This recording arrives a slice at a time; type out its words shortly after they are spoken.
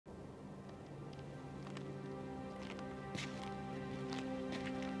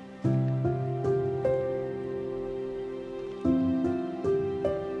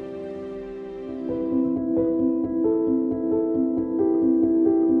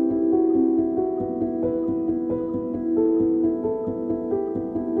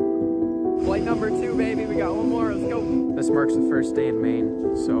got one more, let's go. This marks the first day in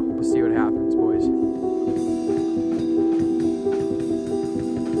Maine, so we'll see what happens, boys.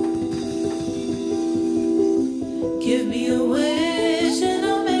 Give me a wish and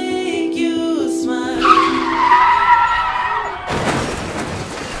I'll make you smile.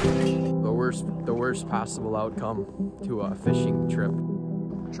 The worst possible outcome to a fishing trip.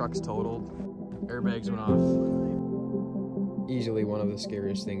 Truck's totaled, airbags went off. Easily one of the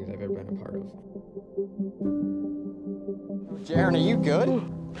scariest things I've ever been a part of. Jaron, are you good?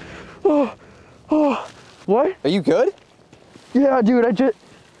 What? Are you good? Yeah, dude,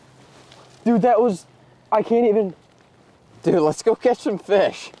 dude, that was, I can't even. Dude, let's go catch some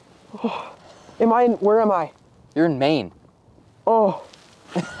fish. Where am I? You're in Maine. Oh,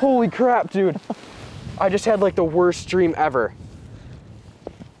 holy crap, dude. I just had like the worst dream ever.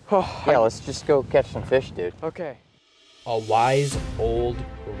 Yeah, let's just go catch some fish, dude. Okay. A wise, old,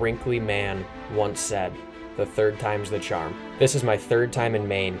 wrinkly man once said, "The third time's the charm." This is my third time in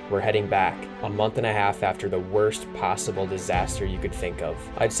Maine. We're heading back, a month and a half after the worst possible disaster you could think of.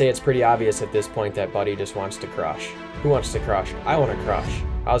 I'd say it's pretty obvious at this point that Buddy just wants to crush. Who wants to crush? I want to crush.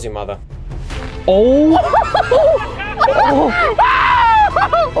 How's your mother? Oh!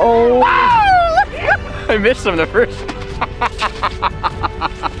 Oh! I missed him the first.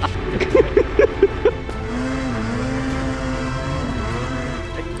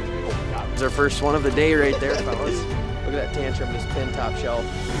 It's our first one of the day right there, fellas. Look at that tantrum, just pin top shelf.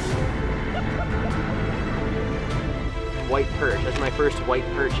 White perch. That's my first white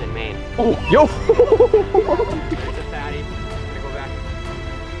perch in Maine. Oh, yo! There's a fatty. I'm gonna go back.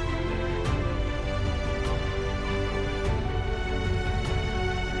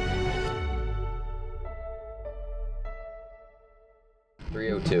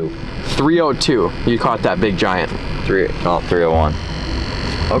 .302. You caught that big giant. 301.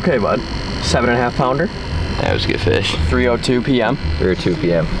 Okay, bud. 7.5 pounder. That was good fish. 3:02 p.m. 3:02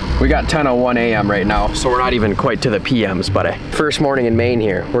 p.m. We got 10:01 a.m. right now, so we're not even quite to the PMs, but first morning in Maine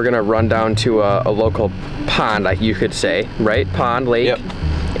here. We're gonna run down to a local pond, you could say, right? Pond, lake. Yep.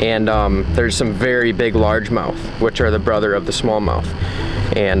 And there's some very big largemouth, which are the brother of the smallmouth.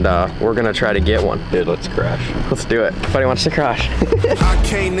 And we're gonna try to get one. Dude, let's crash. Let's do it. Buddy wants to crash. I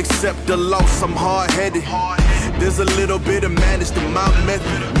can't accept the loss, I'm hard-headed. There's a little bit of madness to my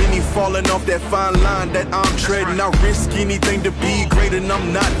method. Many falling off that fine line that I'm treading. I risk anything to be great and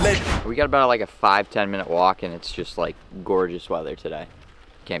I'm not letting. We got about like a 5-10 minute walk and it's just like gorgeous weather today.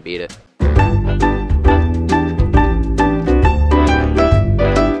 Can't beat it.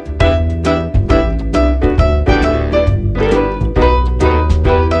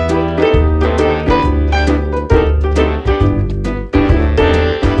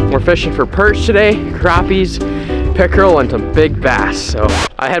 We're fishing for perch today, crappies, pickerel, and some big bass. So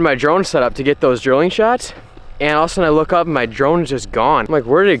I had my drone set up to get those drilling shots, and all of a sudden I look up and my drone's just gone. I'm like,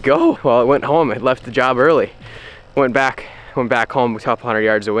 where did it go? Well, it went home. It left the job early. Went back home a couple hundred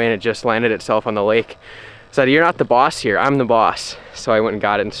yards away, and it just landed itself on the lake. Said, "You're not the boss here, I'm the boss." So I went and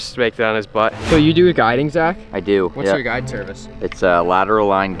got it and spiked it on his butt. So you do guiding, Zach? I do. What's your guide service? It's a lateral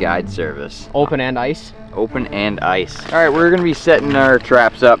line guide service. Open and ice? Open and ice. All right, we're gonna be setting our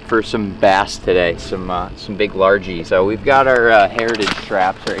traps up for some bass today, some big largies. So we've got our heritage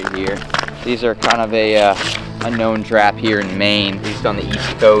traps right here. These are kind of a known trap here in Maine, at least on the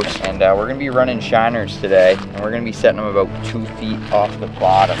East Coast. And we're gonna be running shiners today, and we're gonna be setting them about 2 feet off the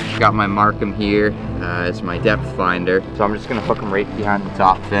bottom. Got my Markham here as my depth finder. So I'm just gonna hook them right behind the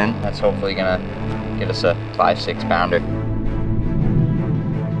top fin. That's hopefully gonna get us a 5-6 pounder.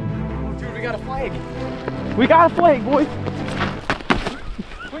 Dude, we got a flag. We got a flag, boys.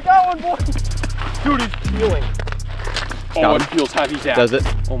 We got one, boys. Dude, he's peeling. Oh, it feels heavy, Zach. Does it?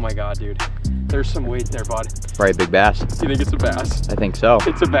 Oh my God, dude. There's some weight there, bud. Probably a big bass. You think it's a bass? I think so.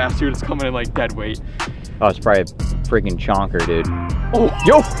 It's a bass, dude. It's coming in like dead weight. Oh, it's probably a freaking chonker, dude. Oh,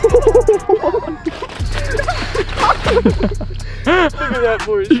 yo! Look at that,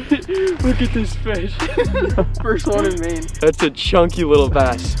 boys. Look at this fish. First one in Maine. That's a chunky little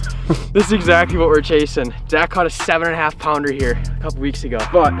bass. This is exactly what we're chasing. Zach caught a 7.5 pounder here a couple weeks ago.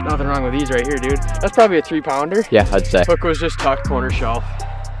 But nothing wrong with these right here, dude. That's probably a 3 pounder. Yeah, I'd say. Hook was just tucked corner shelf.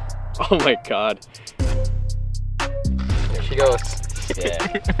 Oh my God. There she goes. Yeah.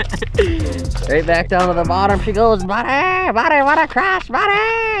 Right back down to the bottom she goes, buddy, wanna crash,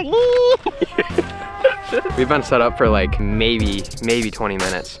 buddy. We've been set up for like maybe 20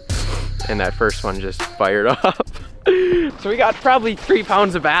 minutes, and that first one just fired up. So we got probably 3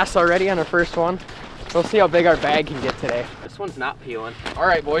 pounds of bass already on our first one. We'll see how big our bag can get today. This one's not peeling. All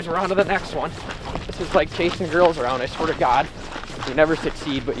right, boys, we're on to the next one. This is like chasing girls around, I swear to God. You never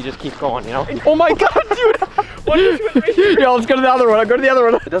succeed, but you just keep going, you know? Oh my God, dude! Yeah, let's go to the other one. I'll go to the other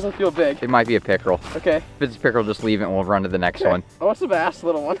one. It doesn't feel big. It might be a pickerel. Okay. If it's a pickerel, just leave it and we'll run to the next one. Oh, it's a bass,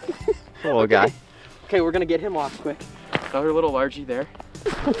 little one. Little guy. Okay, we're gonna get him off quick. Another little largie there.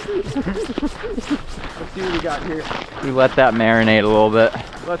 Let's see what we got here. We let that marinate a little bit.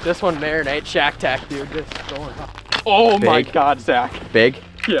 Let this one marinate. Shack tack, dude. Just going up. Oh my Big. God, Zach. Big?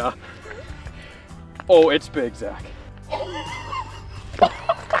 Yeah. Oh, it's big, Zach.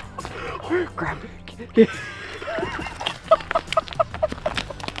 Grab it.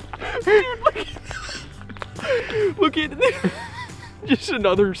 Look at this. Just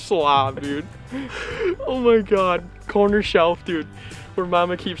another slob, dude. Oh my God. Corner shelf, dude. Where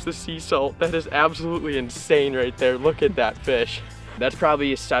Mama keeps the sea salt. That is absolutely insane right there. Look at that fish. That's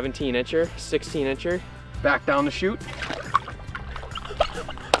probably a 17-incher, 16-incher. Back down the chute.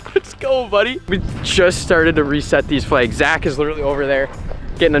 Let's go, buddy. We just started to reset these flags. Zach is literally over there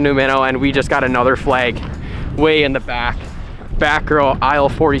getting a new minnow, and we just got another flag way in the back. Back row, aisle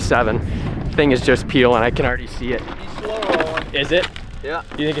 47. Thing is just peeling. I can already see it. Is it? Yeah.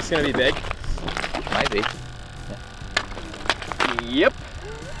 Do you think it's gonna be big? Might be. Yep.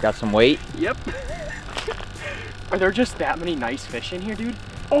 Got some weight. Yep. Are there just that many nice fish in here, dude?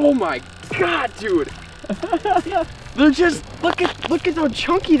 Oh my God, dude. They're just, look at how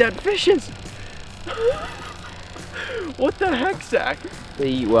chunky that fish is. What the heck, Zach? They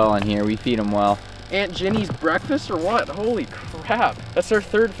eat well in here. We feed them well. Aunt Ginny's breakfast or what? Holy crap. That's their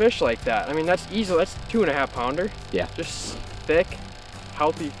third fish like that. I mean, that's easy. That's 2.5 pounder. Yeah. Just thick,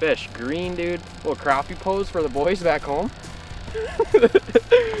 healthy fish. Green, dude. Little crappie pose for the boys back home.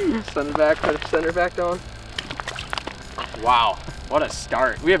 Send her back down. Wow, what a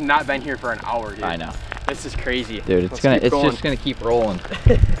start. We have not been here for an hour, dude. I know. This is crazy. Dude, it's just gonna keep rolling.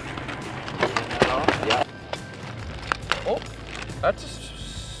 Yeah. Oh,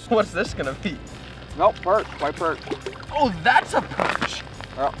 what's this gonna be? Nope, perch, white perch. Oh, that's a perch.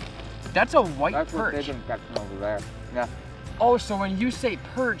 Oh. That's a white That's what perch. they've been catching over there. Yeah. Oh, so when you say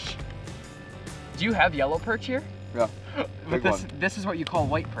perch, do you have yellow perch here? Yeah. But this is what you call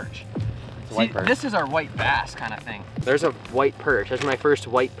white perch. It's a white perch. This is our white bass kind of thing. There's a white perch. That's my first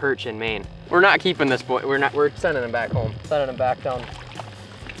white perch in Maine. We're not keeping this boy. We're sending him back home. Sending him back down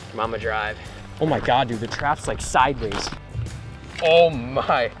Mama Drive. Oh my God, dude, the trap's like sideways. Oh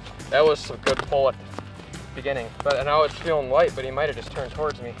my. That was a good pull at the beginning. But now it's feeling light, but he might have just turned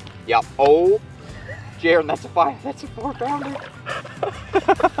towards me. Yep. Oh, Jaron, that's a 4 pounder.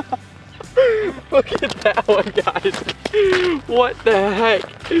 Look at that one, guys. What the heck?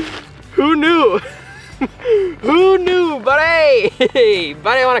 Who knew? Who knew, buddy?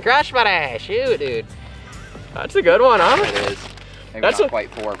 Buddy, wanna crush, buddy? Shoot, dude. That's a good one, huh? It is. Maybe That's not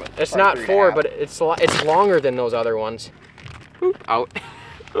quite 4, but it's not 4, 3.5. but it's longer than those other ones. Oop, out.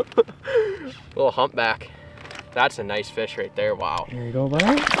 Little humpback. That's a nice fish right there. Wow. Here you go,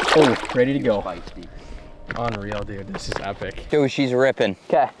 buddy. Oh, ready to go. Feisty. Unreal, dude. This is epic. Dude, she's ripping.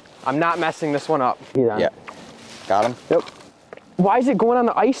 Okay, I'm not messing this one up. Yeah. Got him? Yep. Why is it going on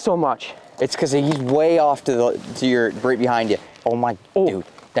the ice so much? It's because he's way off to your right behind you. Oh my, dude,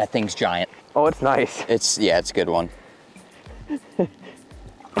 that thing's giant. Oh, it's nice. It's a good one.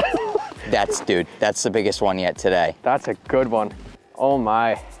 That's the biggest one yet today. That's a good one. Oh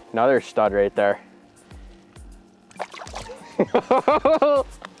my, another stud right there.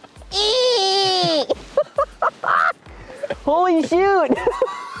 Holy shoot!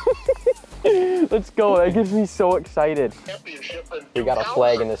 Let's go, that gets me so excited. We got a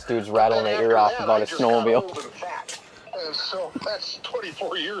flag and this dude's rattling the ear off about a snowmobile. So that's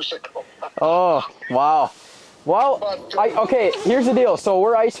 24 years ago. Oh, wow. Well, okay, here's the deal. So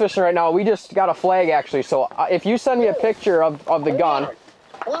we're ice fishing right now. We just got a flag actually. So if you send me a picture of the gun.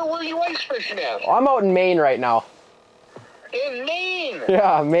 Where are you ice fishing at? I'm out in Maine right now. In Maine?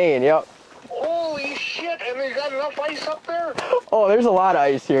 Yeah, Maine, yep. Holy shit, and they got enough ice up there? Oh, there's a lot of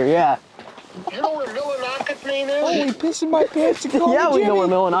ice here, yeah. You know where Millinocket, Maine is? Holy pissing my pants. Yeah, we know where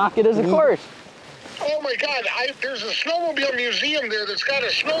Millinocket is, of course. Oh my God, there's a snowmobile museum there that's got a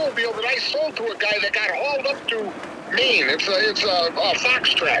snowmobile that I sold to a guy that got hauled up to Maine. It's a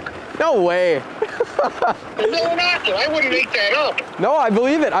fox track. No way. Millinocket, I wouldn't make that up. No, I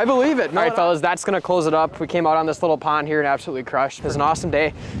believe it, I believe it. All right, fellas, that's gonna close it up. We came out on this little pond here and absolutely crushed. It was an awesome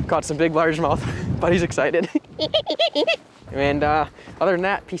day. Caught some big largemouth. Buddy's excited. And other than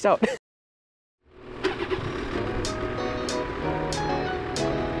that, peace out.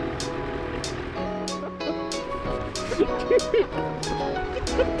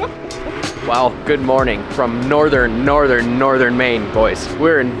 Well, good morning from northern Maine, boys.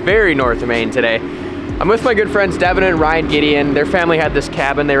 We're in very north of Maine today. I'm with my good friends Devin and Ryan Gideon. Their family had this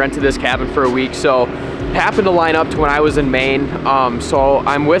cabin. They rented this cabin for a week, so happened to line up to when I was in Maine. So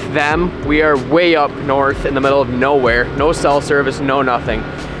I'm with them. We are way up north in the middle of nowhere. No cell service, no nothing.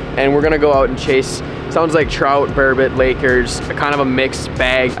 And we're gonna go out and chase, sounds like trout, burbot, Lakers, kind of a mixed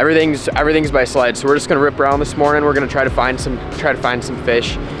bag. Everything's by sled. So we're just gonna rip around this morning. We're gonna try to find some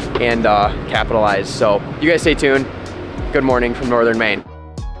fish and capitalize. So you guys stay tuned. Good morning from northern Maine.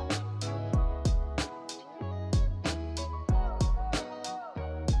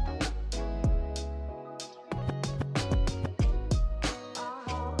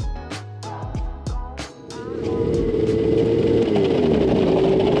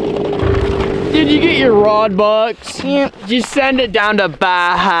 Did you get your rod box? Yeah. Just send it down to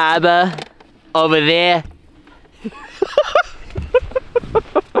Bar Harbor over there.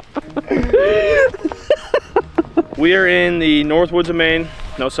 We are in the north woods of Maine.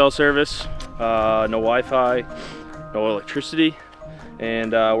 No cell service, no Wi-Fi, no electricity,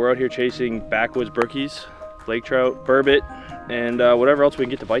 and we're out here chasing backwoods brookies, lake trout, burbot, and whatever else we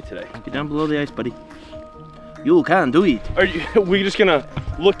can get to bite today. Get down below the ice, buddy. You can do it. Are we just gonna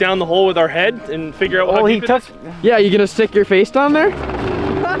look down the hole with our head and figure out how deep it is? Yeah, you gonna stick your face down there?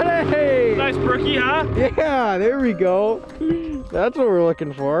 Hey! Nice brookie, huh? Yeah, there we go. That's what we're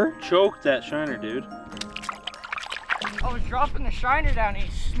looking for. Choke that shiner, dude. I was dropping the shiner down and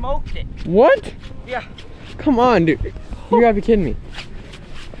he smoked it. What? Yeah. Come on, dude. You gotta be kidding me.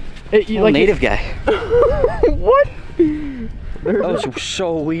 Like native guy. What? That was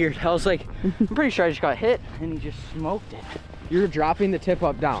so weird. I was like, I'm pretty sure I just got hit and he just smoked it. You're dropping the tip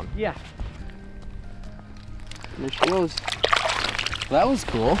up down. Yeah. There she goes. That was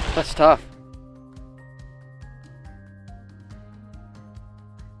cool. That's tough.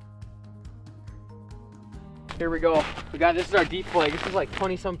 Here we go. This is our deep flag. This is like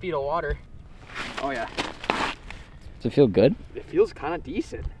 20 some feet of water. Oh yeah. Does it feel good? It feels kind of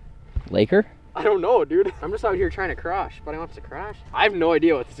decent. Laker? I don't know, dude. I'm just out here trying to crash, but I want to crash. I have no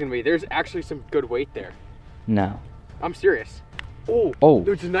idea what this is gonna be. There's actually some good weight there. No. I'm serious. Oh. Oh.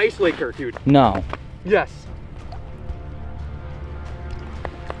 There's a nice Laker, dude. No. Yes.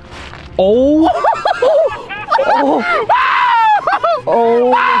 Oh. Oh.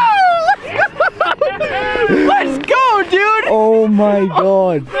 Oh. Let's go, dude! Oh my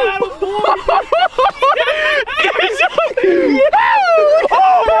god.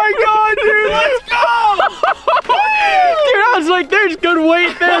 Oh my god, dude! Let's go! Dude, I was like, there's good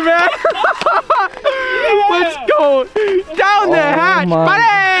weight there, man. Let's go. Down the hatch,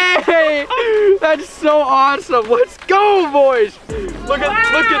 buddy! That's so awesome. Let's go, boys. Look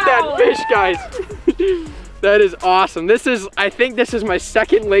at that fish, guys. That is awesome. I think this is my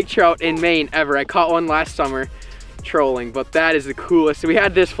second lake trout in Maine ever. I caught one last summer trolling, but that is the coolest. So we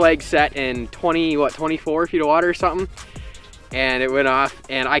had this flag set in 24 feet of water or something, and it went off,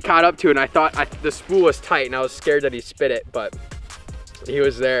 and I caught up to it, and I thought the spool was tight, and I was scared that he spit it, but he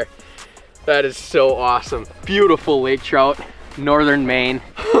was there. That is so awesome. Beautiful lake trout, northern Maine.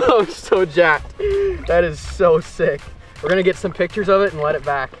 I'm so jacked. That is so sick. We're gonna get some pictures of it and let it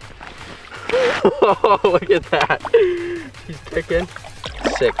back. Oh, look at that. He's kicking.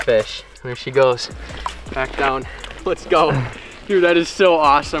 Sick fish. There she goes. Back down. Let's go. Dude, that is so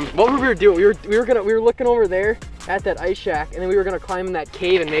awesome. What were we doing? We were looking over there at that ice shack, and then we were gonna climb in that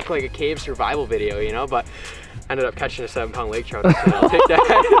cave and make like a cave survival video, you know, but I ended up catching a 7-pound lake trout. I'll take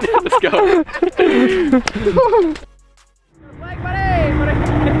that. Let's go. Flag, buddy!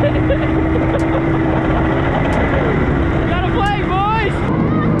 Got a flag, boys!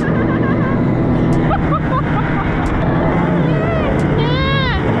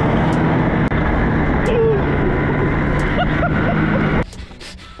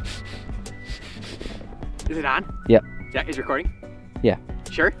 Is it on? Yep. Yeah, is it recording? Yeah.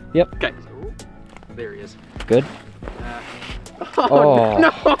 Sure? Yep. Okay. Ooh, there he is. Good? Oh,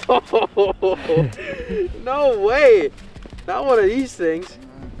 no! No way! Not one of these things.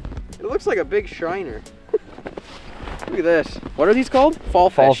 It looks like a big shiner. Look at this. What are these called? Fall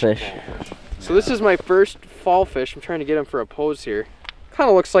fish. Fall fish. So this is my first fall fish. I'm trying to get him for a pose here. Kind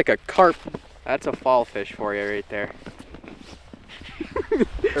of looks like a carp. That's a fall fish for you right there.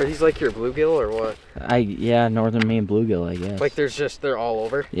 Are these like your bluegill or what? Yeah, northern Maine bluegill, I guess. Like they're all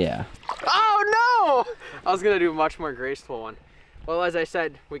over? Yeah. Oh no! I was gonna do a much more graceful one. Well, as I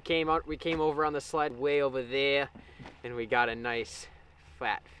said, we came over on the sled way over there, and we got a nice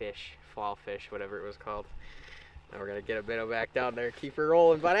fat fish, fall fish, whatever it was called. Now we're gonna get a minnow back down there, keep her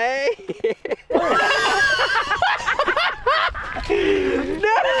rolling, buddy. No!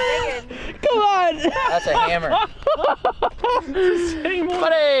 Come on! That's a hammer.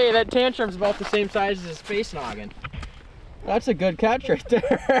 Buddy, that tantrum's about the same size as his face noggin. That's a good catch right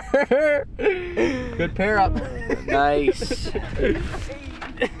there. Good pair up. Nice.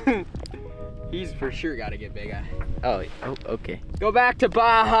 He's for sure got to get bigger. Oh, okay. Go back to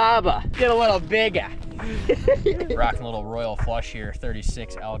Bar Harbor. Get a little bigger. Rocking a little Royal Flush here,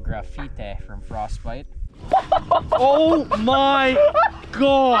 36 El Graffiti from Frostbite. Oh my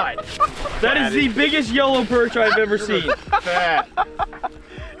God! That is the biggest yellow perch I've ever seen. Fat.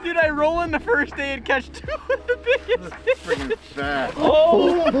 Did I roll in the first day and catch 2 of the biggest? Freaking fat.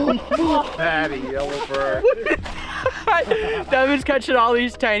 Oh! Fatty yellow bird. Devin's catching all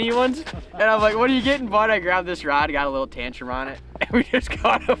these tiny ones, and I'm like, what are you getting, bud? I grabbed this rod, got a little tantrum on it, and we just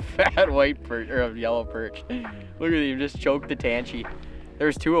caught a fat white perch, or a yellow perch. Look at him, just choked the tangy.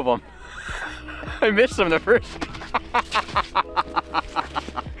 There's 2 of them. I missed them the first.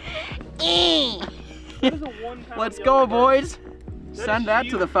 Let's go, boys. Send that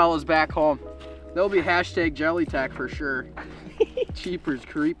to the fellas back home. There'll be hashtag jelly tack for sure. Cheapers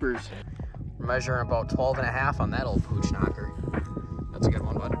creepers. Measuring about 12.5 on that old pooch knocker. That's a good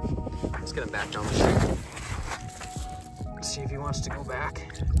one, bud. Let's get him back down the street. Let's see if he wants to go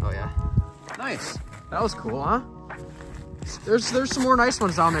back. Oh yeah. Nice. That was cool, huh? There's some more nice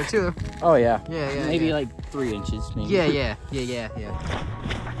ones down there too. Oh yeah. Yeah. Maybe like 3 inches, maybe. Yeah.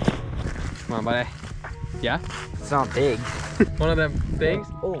 Come on, buddy. Yeah? It's not big. One of them things?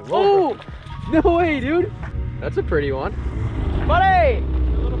 Oh! No way, dude! That's a pretty one. Buddy! A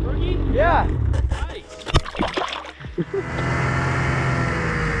little birdie? Yeah! Nice.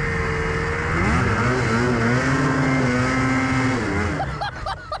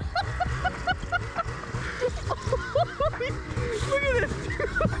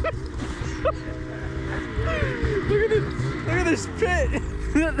 Look at this pit!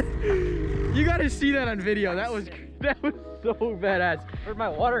 You gotta see that on video. That was so badass. Where's my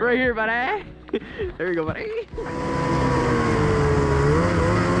water? Right here, buddy. There you go, buddy.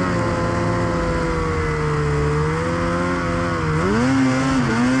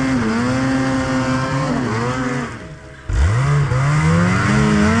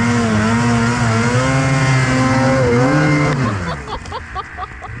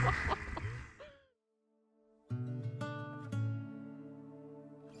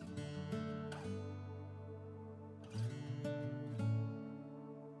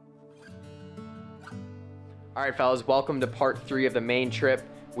 All right, fellas, welcome to part 3 of the Maine trip.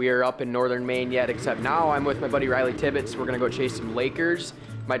 We are up in northern Maine yet, except now I'm with my buddy Riley Tibbetts. We're gonna go chase some Lakers.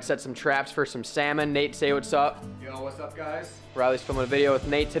 Might set some traps for some salmon. Nate, say what's up. Yo, what's up, guys? Riley's filming a video with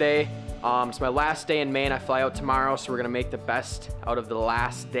Nate today. It's my last day in Maine. I fly out tomorrow, so we're gonna make the best out of the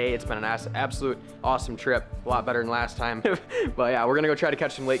last day. It's been an absolute awesome trip. A lot better than last time. But yeah, we're gonna go try to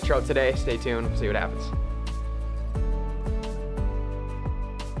catch some lake trout today. Stay tuned, see what happens.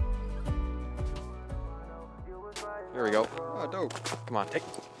 There we go. Oh, dope. Come on, take.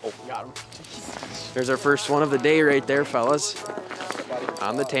 Oh, got him. There's our first one of the day right there, fellas.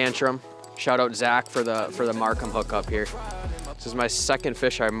 On the tantrum. Shout out Zach for the Markham hookup here. This is my second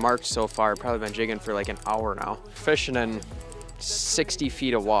fish I marked so far. Probably been jigging for like an hour now. Fishing in 60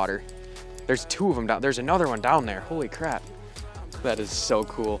 feet of water. There's 2 of them down. There's another one down there. Holy crap. That is so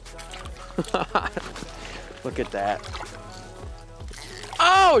cool. Look at that.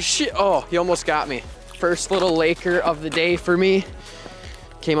 Oh shit. Oh, he almost got me. First little Laker of the day for me.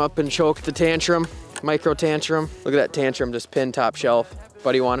 Came up and choked the tantrum, micro tantrum. Look at that tantrum just pinned top shelf.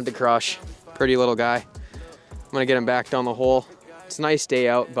 Buddy wanted to crush. Pretty little guy. I'm gonna get him back down the hole. It's a nice day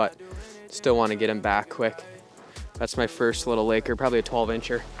out, but still want to get him back quick. That's my first little Laker, probably a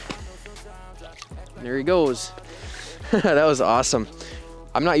 12-incher. There he goes. That was awesome.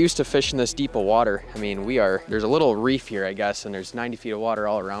 I'm not used to fishing this deep of water. I mean, there's a little reef here, I guess, and there's 90 feet of water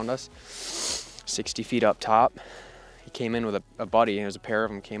all around us. 60 feet up top. He came in with a buddy, and there's a pair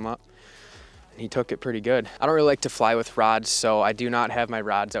of them came up, and he took it pretty good. I don't really like to fly with rods, so I do not have my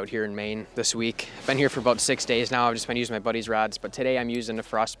rods out here in Maine this week. I've been here for about 6 days now. I've just been using my buddy's rods, but today I'm using a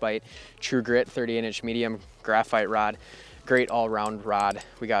Frostbite True Grit 38-inch medium graphite rod. Great all-round rod.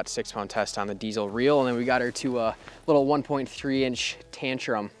 We got 6-pound test on the diesel reel, and then we got her to a little 1.3-inch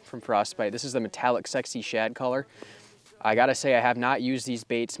tantrum from Frostbite. This is the metallic sexy shad color. I gotta say, I have not used these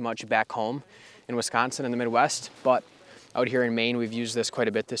baits much back home in Wisconsin in the Midwest, but out here in Maine, we've used this quite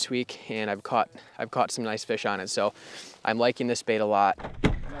a bit this week, and I've caught some nice fish on it, so I'm liking this bait a lot.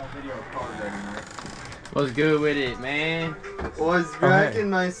 What's good with it, man? What's cracking,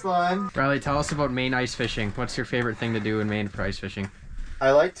 my slime? Riley, tell us about Maine ice fishing. What's your favorite thing to do in Maine for ice fishing?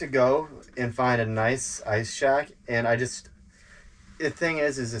 I like to go and find a nice ice shack, and the thing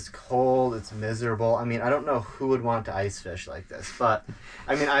is it's cold, it's miserable. I mean, I don't know who would want to ice fish like this, but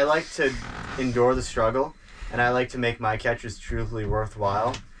I mean, I like to endure the struggle, And I like to make my catches truly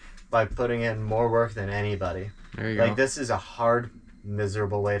worthwhile by putting in more work than anybody. There you Like go. this is a hard,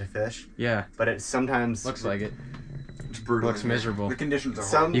 miserable way to fish. Yeah. But it sometimes Looks like it. It's brutal. Looks miserable. The conditions are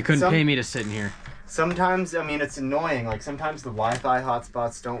horrible. You couldn't pay me to sit in here. Sometimes, I mean, it's annoying. Like sometimes the Wi-Fi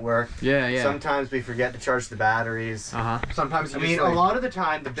hotspots don't work. Yeah, yeah. Sometimes we forget to charge the batteries. Sometimes I mean, a lot of the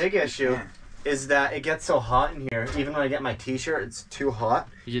time, the big issue is that it gets so hot in here. Even when I get my T-shirt, it's too hot.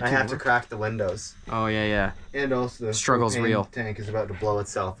 I have to crack the windows. Oh yeah, yeah. And also the Struggle's propane real. tank is about to blow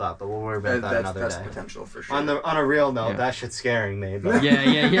itself up, but we'll worry about that another that's day. potential for sure. On a real note, Yeah. that shit's scaring me. But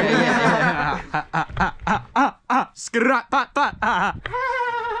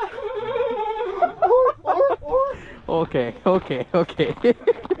Okay.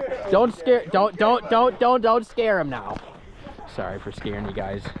 Don't scare him now. Sorry for scaring you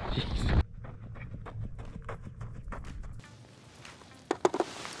guys. Jeez.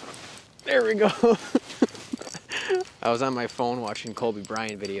 There we go. I was on my phone watching Kobe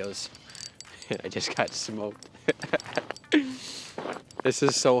Bryant videos. I just got smoked. This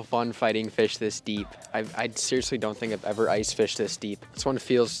is so fun fighting fish this deep. I seriously don't think I've ever ice fished this deep. This one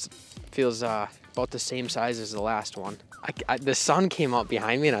feels about the same size as the last one. The sun came up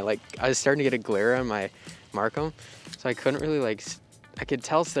behind me and I was starting to get a glare on my Markham, so I couldn't really I could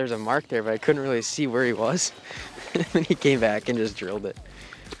tell there's a mark there, but I couldn't really see where he was. And then he came back and just drilled it.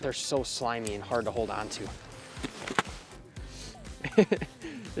 They're so slimy and hard to hold on to.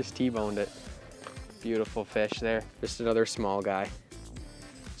 Just T-boned it. Beautiful fish there. Just another small guy.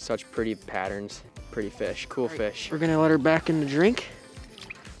 Such pretty patterns, pretty fish, cool fish. We're gonna let her back in the drink.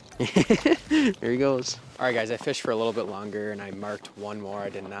 There he goes. All right guys, I fished for a little bit longer and I marked one more. I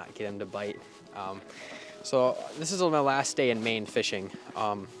did not get him to bite. So this is my last day in Maine fishing.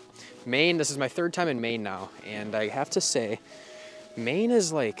 Maine, this is my third time in Maine now. And I have to say,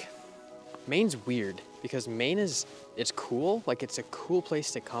 Maine's weird because it's cool. Like it's a cool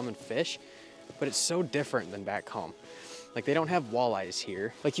place to come and fish, but it's so different than back home. Like they don't have walleyes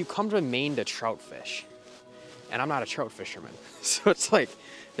here. Like you come to Maine to trout fish and I'm not a trout fisherman. So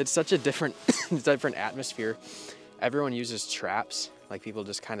it's such a different atmosphere. Everyone uses traps. Like people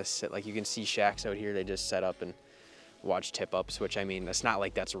just kind of sit, like you can see shacks out here. They just set up and watch tip ups, which I mean, it's not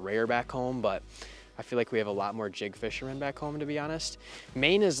like that's rare back home, but I feel like we have a lot more jig fishermen back home, to be honest.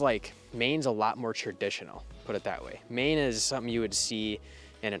 Maine's a lot more traditional, put it that way. Maine is something you would see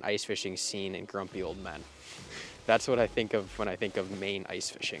in an ice fishing scene in Grumpy Old Men. That's what I think of when I think of Maine ice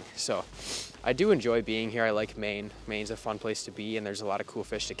fishing. So I do enjoy being here. I like Maine. Maine's a fun place to be and there's a lot of cool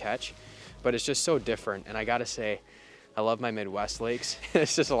fish to catch, but it's just so different. And I gotta say, I love my Midwest lakes.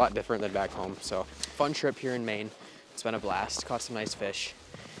 It's just a lot different than back home. So fun trip here in Maine. It's been a blast, caught some nice fish.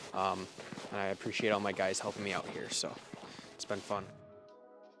 And I appreciate all my guys helping me out here. So it's been fun.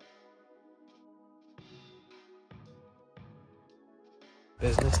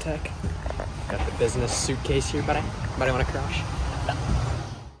 Business tech. Got the business suitcase here, buddy. Anybody want to crash?